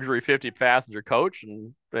luxury 50 passenger coach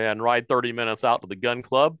and ride 30 minutes out to the gun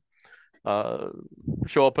club, uh,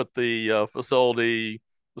 show up at the facility,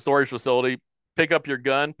 the storage facility, pick up your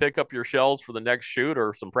gun, pick up your shells for the next shoot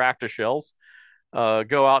or some practice shells,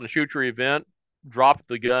 go out and shoot your event, drop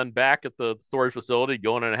the gun back at the storage facility,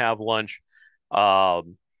 go in and have lunch.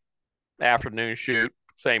 Um, Afternoon shoot,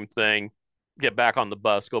 same thing. Get back on the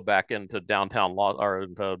bus, go back into downtown or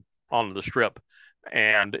on the strip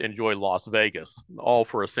and enjoy Las Vegas, all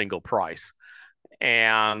for a single price.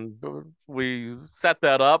 And we set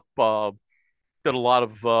that up, did a lot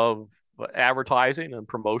of advertising and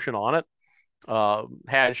promotion on it.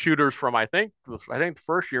 Had shooters from I think the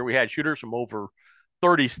first year we had shooters from over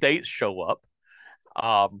 30 states show up.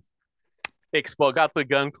 Um, got the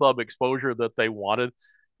gun club exposure that they wanted.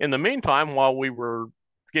 In the meantime, while we were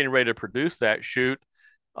getting ready to produce that shoot,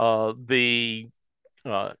 the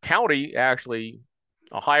county actually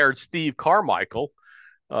hired Steve Carmichael,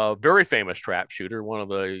 a very famous trap shooter, one of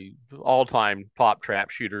the all-time top trap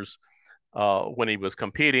shooters when he was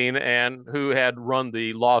competing, and who had run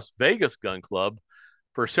the Las Vegas Gun Club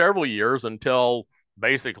for several years until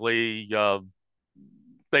basically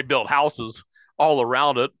they built houses all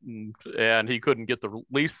around it, and he couldn't get the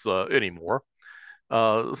lease anymore.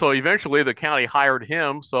 So eventually the county hired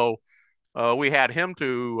him. So we had him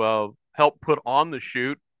to help put on the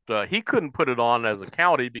shoot. He couldn't put it on as a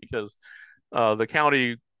county because the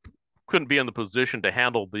county couldn't be in the position to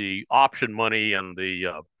handle the option money and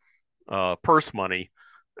the purse money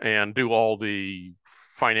and do all the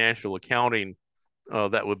financial accounting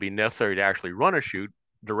that would be necessary to actually run a shoot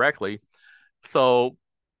directly. So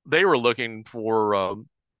they were looking for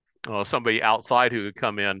somebody outside who could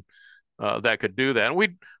come in that could do that. And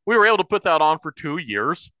we were able to put that on for 2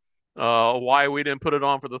 years. Why we didn't put it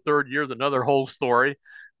on for the third year is another whole story.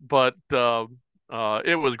 But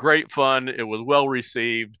it was great fun. It was well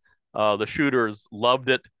received. The shooters loved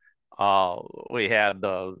it. We had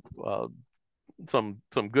some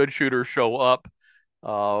good shooters show up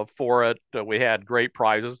for it. We had great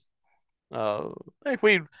prizes. If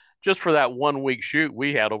we just for that 1 week shoot,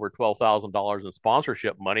 we had over $12,000 in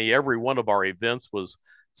sponsorship money. Every one of our events was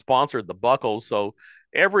sponsored the buckles, so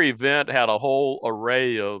every event had a whole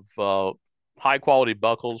array of high quality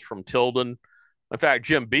buckles from Tilden. In fact,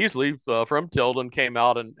 Jim Beasley from Tilden came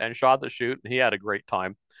out and shot the shoot, and he had a great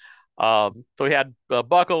time. So we had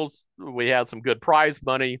buckles. We had some good prize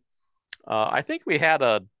money. I think we had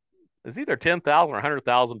it's either $10,000 or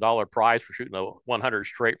 $100,000 prize for shooting a 100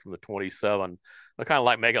 straight from the 27. Kind of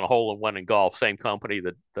like making a hole in one in golf. Same company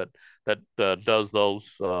that does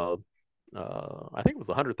those I think it was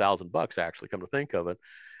 $100,000 actually, come to think of it.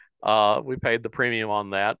 We paid the premium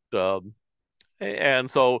on that. And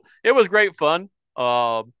so it was great fun.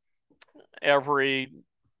 Every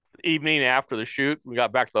evening after the shoot, we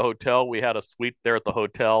got back to the hotel. We had a suite there at the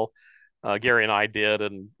hotel. Gary and I did,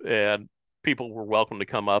 and people were welcome to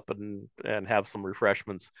come up and have some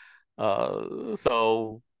refreshments.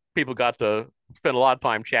 So people got to spend a lot of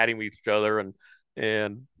time chatting with each other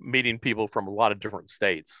and meeting people from a lot of different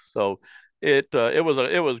states. So it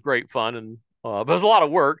was great fun, and but it was a lot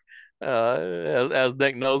of work, as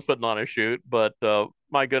Nick knows, putting on a shoot. But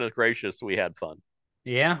my goodness gracious, we had fun.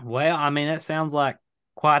 Yeah, well, I mean, that sounds like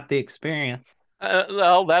quite the experience.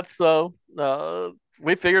 Well, that's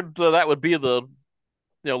we figured that would be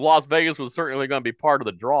Las Vegas was certainly going to be part of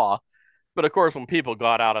the draw. But of course, when people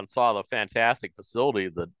got out and saw the fantastic facility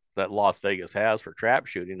that Las Vegas has for trap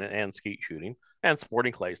shooting and skeet shooting and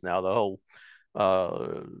sporting clays now, the whole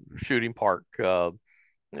shooting park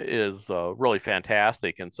is really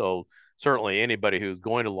fantastic. And so certainly anybody who's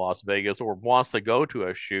going to Las Vegas or wants to go to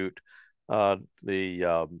a shoot,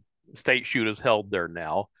 the state shoot is held there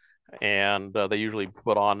now, and they usually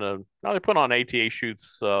put on ATA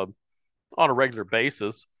shoots on a regular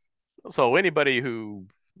basis. So anybody who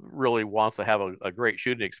really wants to have a great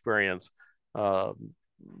shooting experience uh,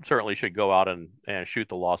 certainly should go out and shoot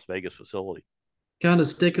the Las Vegas facility. Kind of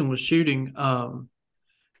sticking with shooting.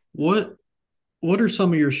 What what are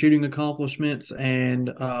some of your shooting accomplishments, and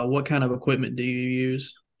what kind of equipment do you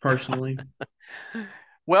use personally?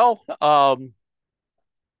 Well,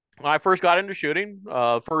 when I first got into shooting,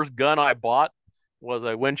 first gun I bought was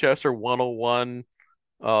a Winchester 101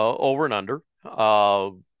 over and under,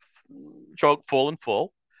 choke full and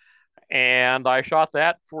full. And I shot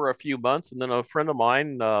that for a few months. And then a friend of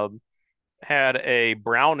mine had a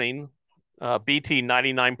Browning BT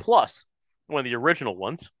 99 Plus, one of the original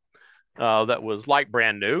ones that was like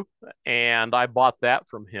brand new. And I bought that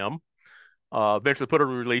from him. Eventually put a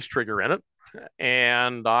release trigger in it.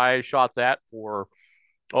 And I shot that for,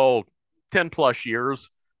 10 plus years.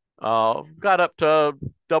 Got up to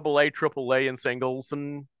double A, triple A in singles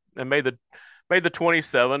and made the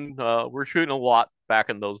 27. We're shooting a lot back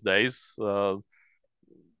in those days,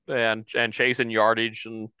 and chasing yardage,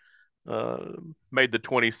 and uh, made the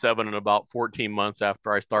 27 in about 14 months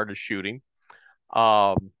after I started shooting.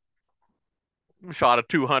 Um, Shot a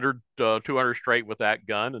 200 straight with that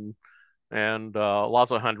gun, and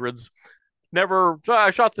lots of hundreds. Never.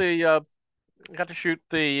 I shot the got to shoot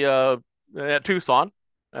the at Tucson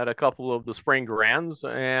at a couple of the spring grands,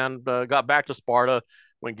 and got back to Sparta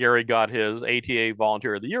when Gary got his ATA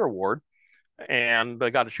Volunteer of the Year award, and I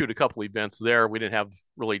got to shoot a couple events there. We didn't have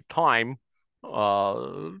really time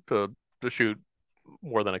to shoot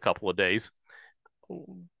more than a couple of days.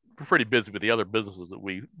 We're pretty busy with the other businesses that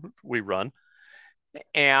we run,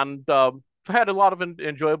 and I had a lot of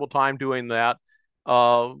enjoyable time doing that.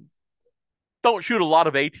 Uh, don't shoot a lot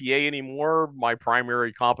of ATA anymore. My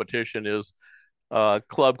primary competition is a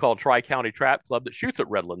club called Tri County Trap Club that shoots at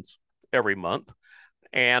Redlands every month,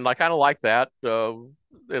 and I kind of like that.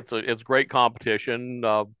 It's great competition.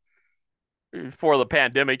 Before the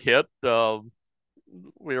pandemic hit,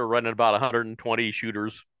 we were running about 120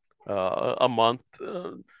 shooters a month.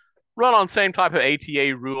 Run on same type of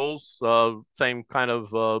ATA rules, same kind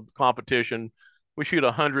of competition. We shoot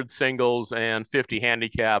 100 singles and 50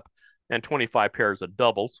 handicap and 25 pairs of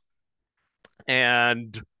doubles.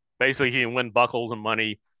 And basically, you can win buckles and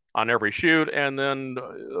money on every shoot. And then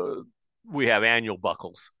we have annual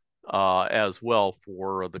buckles as well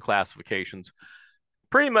for the classifications.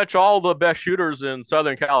 Pretty much all the best shooters in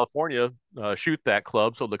Southern California shoot that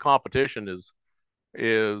club, so the competition is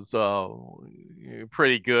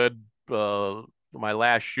pretty good. My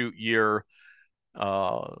last shoot year,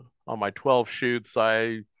 on my 12 shoots,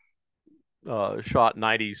 I shot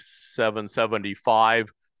 97,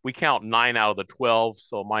 75. We count 9 out of the 12,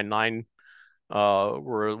 so my 9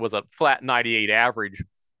 was a flat 98 average,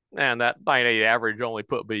 and that 98 average only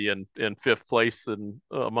put me in fifth place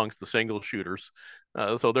amongst the single shooters.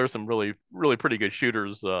 So there's some really pretty good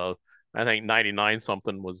shooters. I think 99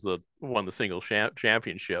 something won the single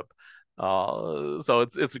championship. So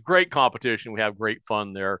it's a great competition. We have great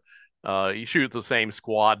fun there. You shoot the same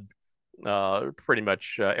squad pretty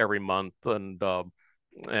much every month, and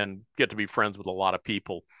get to be friends with a lot of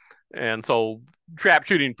people. And so trap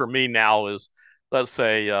shooting for me now is, let's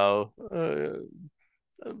say,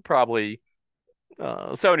 probably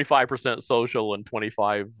 75% social and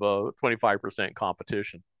 25%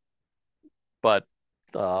 competition. But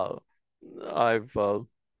uh, I've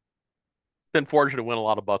been fortunate to win a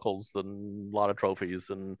lot of buckles and a lot of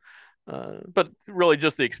trophies, But really,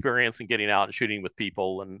 just the experience and getting out and shooting with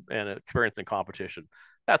people and experiencing competition.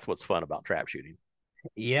 That's what's fun about trap shooting.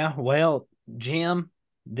 Yeah, well, Jim,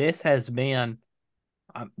 this has been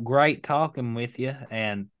great talking with you.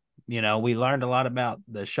 And, we learned a lot about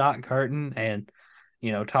the shot curtain and,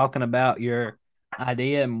 talking about your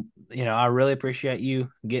idea. And, I really appreciate you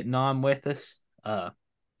getting on with us.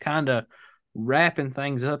 Kind of wrapping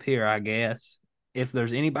things up here, I guess. If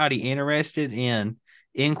there's anybody interested in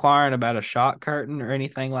inquiring about a shot curtain or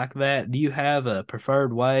anything like that, do you have a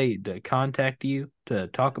preferred way to contact you to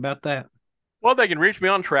talk about that? Well, they can reach me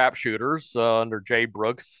on Trap Shooters under Jay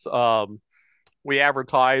Brooks. We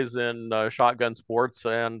advertise in Shotgun Sports,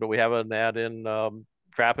 and we have an ad in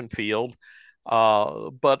Trap and Field. And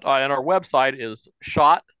our website is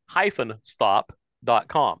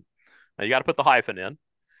shot-stop.com. Now you got to put the hyphen in.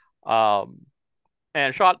 Um,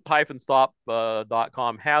 and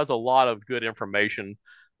shot-stop.com has a lot of good information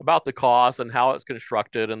about the cost and how it's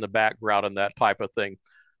constructed and the background and that type of thing.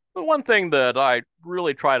 The one thing that I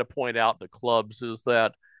really try to point out to clubs is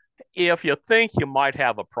that if you think you might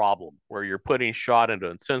have a problem where you're putting shot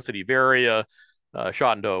into a sensitive area,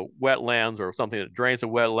 shot into wetlands or something that drains the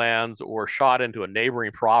wetlands, or shot into a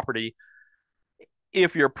neighboring property,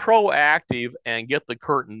 if you're proactive and get the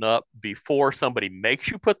curtain up before somebody makes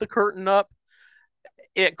you put the curtain up,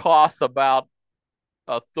 it costs about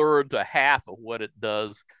a third to half of what it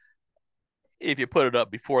does if you put it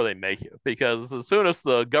up before they make you. Because as soon as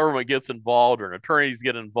the government gets involved or attorneys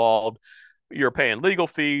get involved, you're paying legal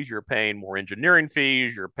fees, you're paying more engineering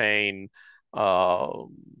fees, you're paying uh,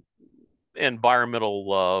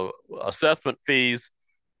 environmental assessment fees.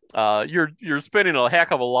 You're spending a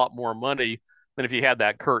heck of a lot more money than if you had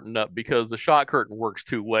that curtain up, because the shot curtain works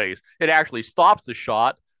two ways. It actually stops the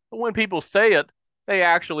shot, but when people say it, they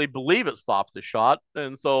actually believe it stops the shot.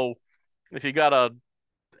 And so, if you got a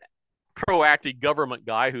proactive government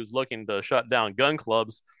guy who's looking to shut down gun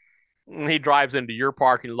clubs, he drives into your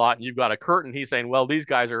parking lot and you've got a curtain. He's saying, well, these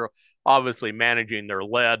guys are obviously managing their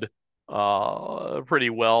lead pretty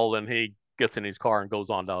well. And he gets in his car and goes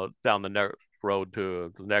on down the next road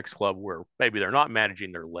to the next club where maybe they're not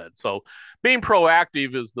managing their lead. So being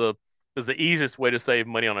proactive is the easiest way to save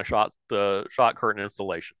money on a shot curtain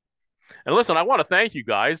installation. And listen, I want to thank you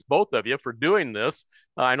guys, both of you, for doing this.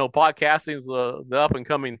 I know podcasting is the up and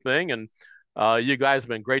coming thing, and you guys have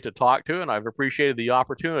been great to talk to, and I've appreciated the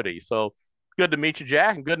opportunity. So good to meet you,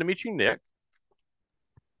 Jack, and good to meet you, Nick.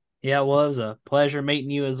 Yeah, well, it was a pleasure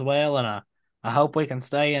meeting you as well, and I hope we can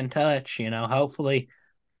stay in touch. Hopefully,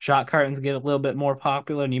 shot curtains get a little bit more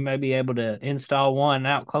popular, and you may be able to install one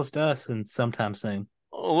out close to us and sometime soon.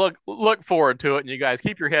 Look forward to it, and you guys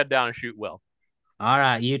keep your head down and shoot well. All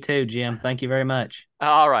right, you too, Jim. Thank you very much.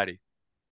 All righty.